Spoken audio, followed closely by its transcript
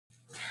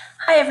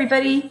Hi,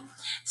 everybody.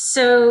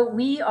 So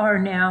we are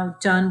now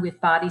done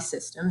with body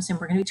systems, and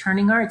we're going to be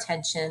turning our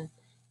attention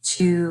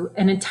to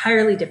an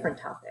entirely different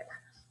topic.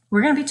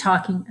 We're going to be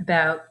talking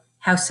about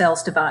how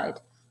cells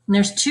divide. And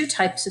there's two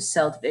types of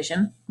cell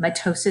division,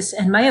 mitosis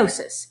and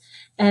meiosis.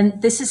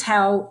 And this is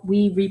how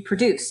we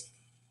reproduce.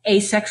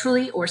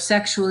 Asexually or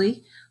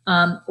sexually,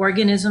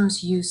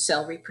 organisms use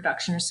cell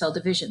reproduction or cell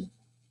division.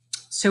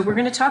 So we're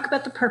going to talk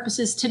about the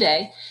purposes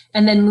today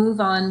and then move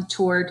on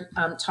toward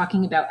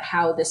talking about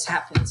how this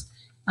happens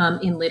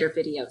in later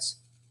videos.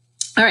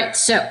 All right,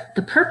 so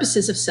the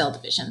purposes of cell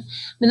division.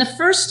 And the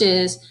first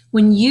is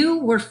when you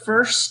were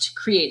first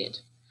created,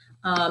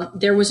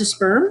 there was a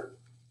sperm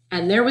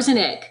and there was an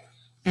egg.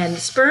 And the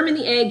sperm and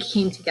the egg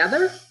came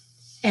together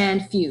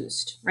and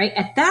fused, right?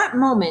 At that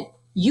moment,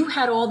 you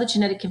had all the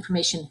genetic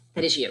information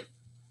that is you.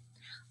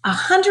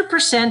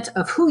 100%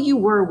 of who you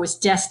were was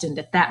destined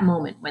at that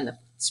moment when the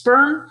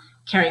sperm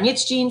carrying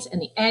its genes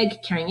and the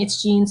egg carrying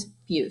its genes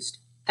fused.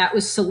 That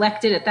was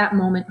selected at that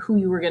moment who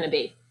you were going to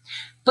be.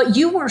 But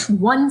you were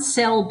one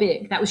cell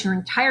big. That was your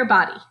entire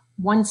body,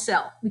 one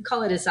cell. We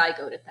call it a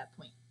zygote at that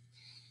point.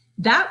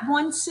 That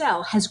one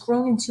cell has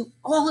grown into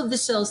all of the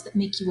cells that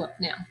make you up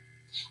now.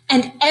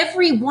 And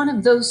every one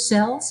of those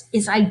cells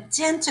is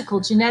identical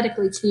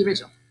genetically to the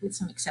original, with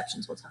some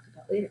exceptions we'll talk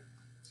about later.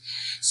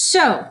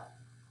 So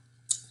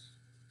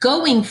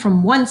going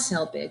from one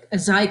cell big, a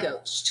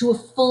zygote, to a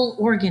full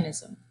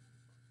organism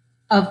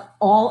of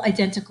all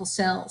identical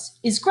cells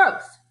is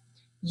growth.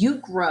 You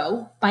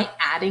grow by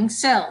adding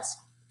cells.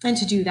 And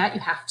to do that,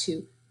 you have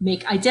to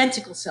make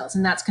identical cells.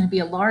 And that's going to be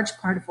a large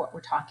part of what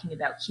we're talking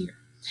about here.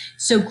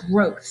 So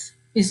growth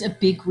is a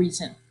big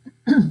reason.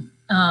 You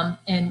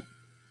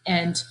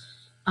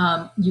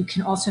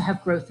can also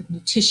have growth of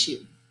new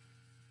tissue.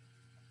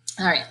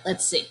 All right,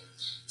 let's see.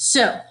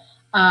 So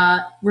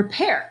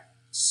repair.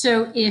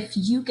 So if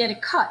you get a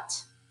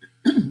cut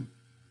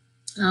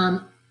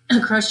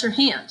across your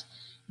hand,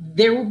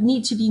 there will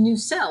need to be new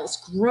cells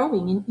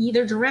growing in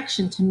either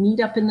direction to meet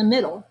up in the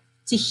middle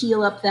to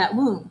heal up that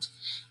wound.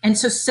 And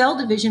so cell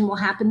division will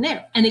happen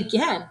there. And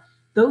again,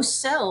 those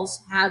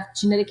cells have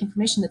genetic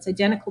information that's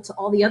identical to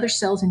all the other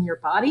cells in your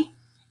body,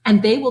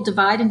 and they will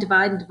divide and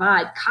divide and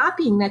divide,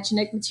 copying that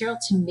genetic material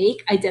to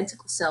make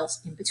identical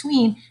cells in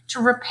between to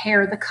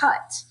repair the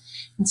cut.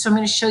 And so I'm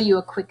going to show you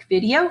a quick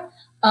video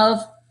of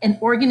an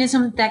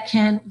organism that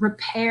can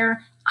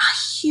repair a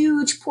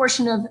huge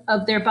portion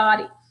of their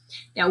body.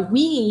 Now,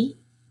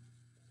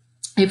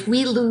 if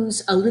we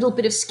lose a little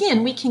bit of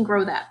skin, we can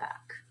grow that back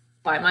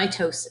by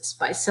mitosis,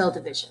 by cell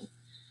division.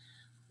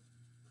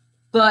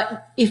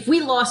 But if we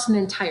lost an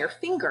entire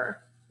finger,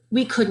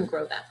 we couldn't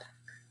grow that back.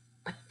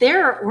 But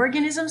there are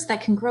organisms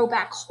that can grow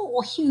back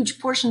whole huge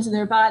portions of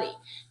their body.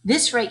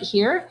 This right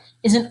here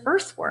is an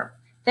earthworm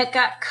that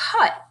got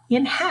cut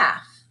in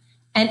half,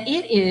 and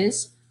it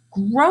is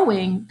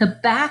growing the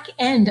back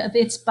end of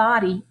its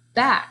body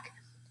back.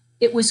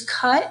 It was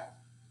cut.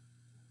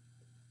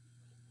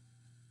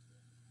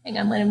 Hang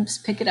on, let him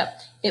pick it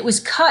up. It was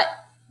cut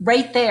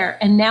right there,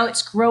 and now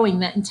it's growing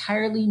that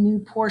entirely new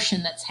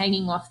portion that's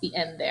hanging off the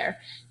end there.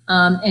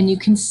 And you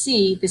can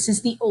see this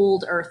is the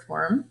old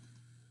earthworm.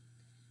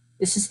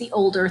 This is the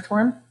old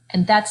earthworm,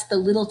 and that's the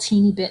little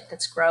teeny bit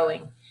that's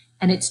growing.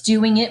 And it's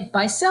doing it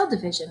by cell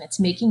division. It's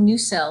making new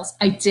cells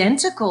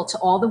identical to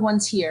all the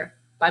ones here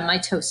by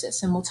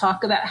mitosis. And we'll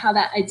talk about how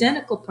that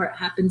identical part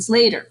happens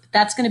later. But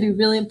that's going to be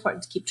really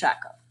important to keep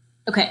track of.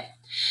 Okay.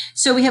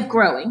 So we have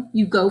growing.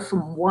 You go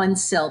from one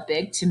cell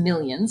big to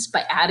millions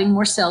by adding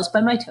more cells by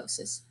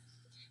mitosis.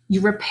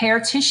 You repair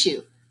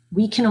tissue.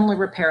 We can only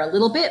repair a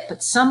little bit,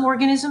 but some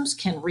organisms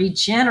can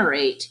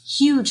regenerate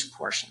huge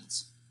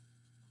portions.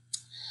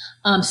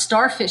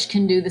 Starfish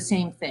can do the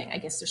same thing. I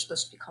guess they're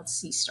supposed to be called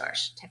sea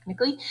stars,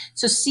 technically.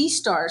 So sea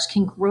stars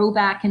can grow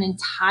back an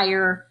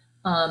entire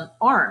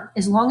arm.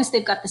 As long as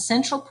they've got the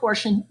central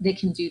portion, they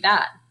can do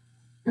that.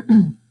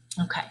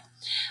 Okay.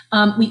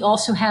 We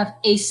also have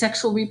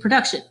asexual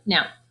reproduction.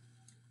 Now,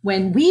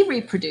 when we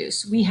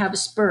reproduce, we have a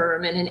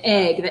sperm and an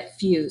egg that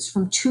fuse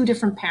from two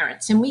different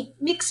parents, and we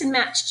mix and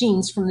match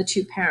genes from the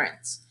two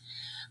parents.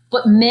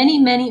 But many,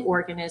 many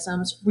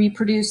organisms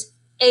reproduce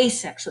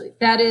asexually.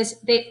 That is,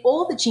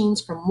 all the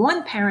genes from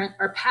one parent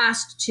are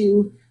passed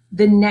to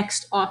the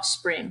next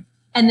offspring.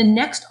 And the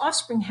next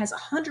offspring has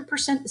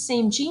 100% the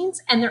same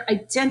genes, and they're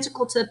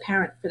identical to the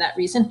parent for that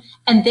reason.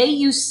 And they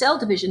use cell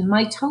division,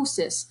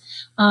 mitosis,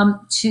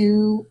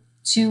 to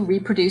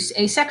reproduce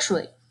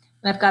asexually.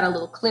 And I've got a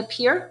little clip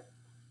here.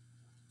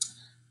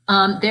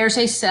 There's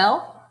a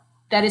cell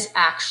that is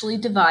actually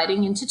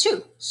dividing into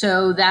two.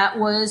 So that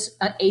was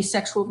an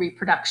asexual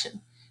reproduction.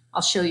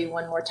 I'll show you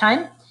one more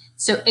time.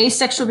 So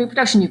asexual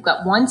reproduction, you've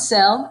got one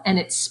cell and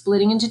it's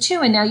splitting into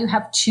two, and now you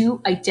have two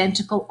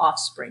identical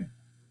offspring.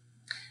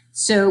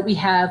 So we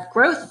have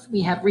growth,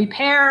 we have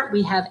repair,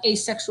 we have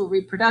asexual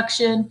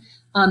reproduction.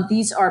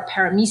 These are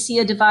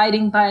paramecia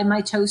dividing by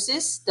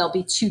mitosis. There'll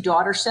be two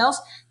daughter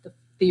cells,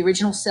 the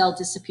original cell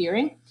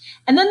disappearing.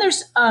 And then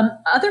there's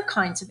other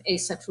kinds of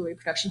asexual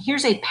reproduction.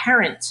 Here's a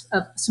parent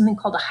of something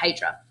called a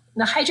hydra.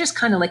 The hydra is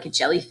kind of like a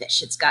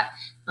jellyfish. It's got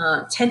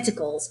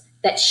tentacles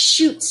that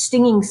shoot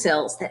stinging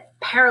cells that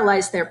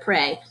paralyze their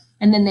prey.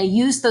 And then they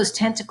use those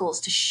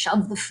tentacles to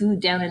shove the food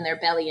down in their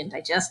belly and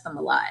digest them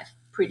alive.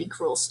 Pretty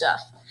cruel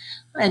stuff.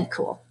 And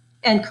cool.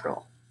 And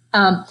cruel.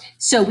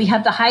 So we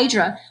have the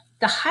hydra.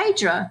 The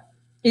hydra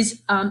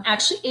is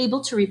actually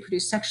able to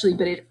reproduce sexually,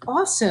 but it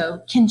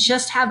also can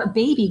just have a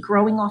baby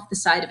growing off the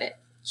side of it.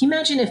 Can you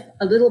imagine if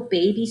a little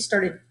baby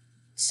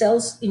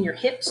cells in your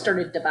hip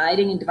started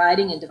dividing and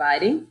dividing and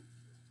dividing,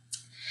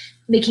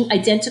 making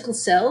identical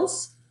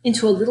cells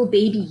into a little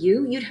baby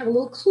you? You'd have a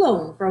little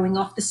clone growing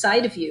off the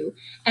side of you,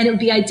 and it would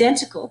be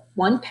identical,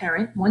 one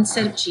parent, one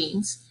set of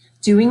genes,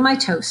 doing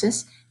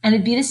mitosis, and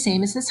it'd be the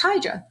same as this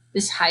hydra.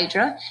 This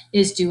hydra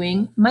is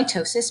doing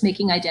mitosis,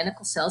 making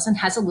identical cells, and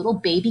has a little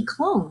baby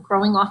clone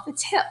growing off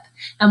its hip.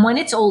 And when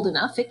it's old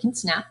enough, it can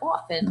snap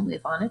off and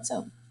live on its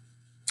own,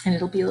 and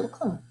it'll be a little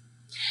clone.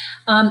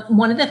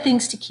 One of the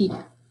things to keep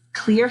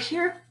clear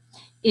here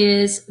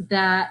is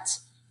that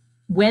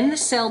when the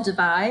cell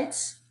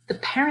divides, the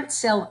parent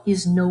cell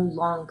is no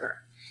longer.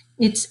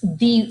 It's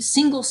the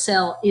single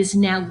cell is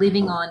now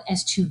living on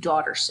as two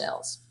daughter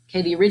cells.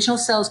 Okay, the original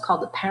cell is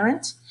called the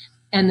parent,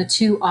 and the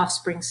two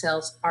offspring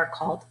cells are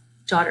called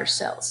daughter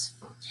cells.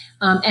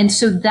 And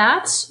so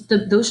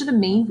those are the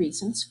main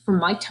reasons for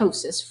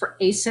mitosis, for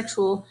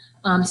asexual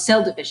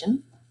cell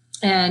division.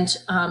 And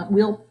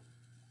we'll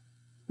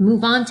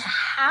move on to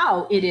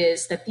how it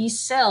is that these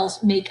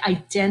cells make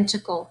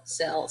identical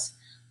cells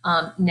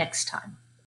next time.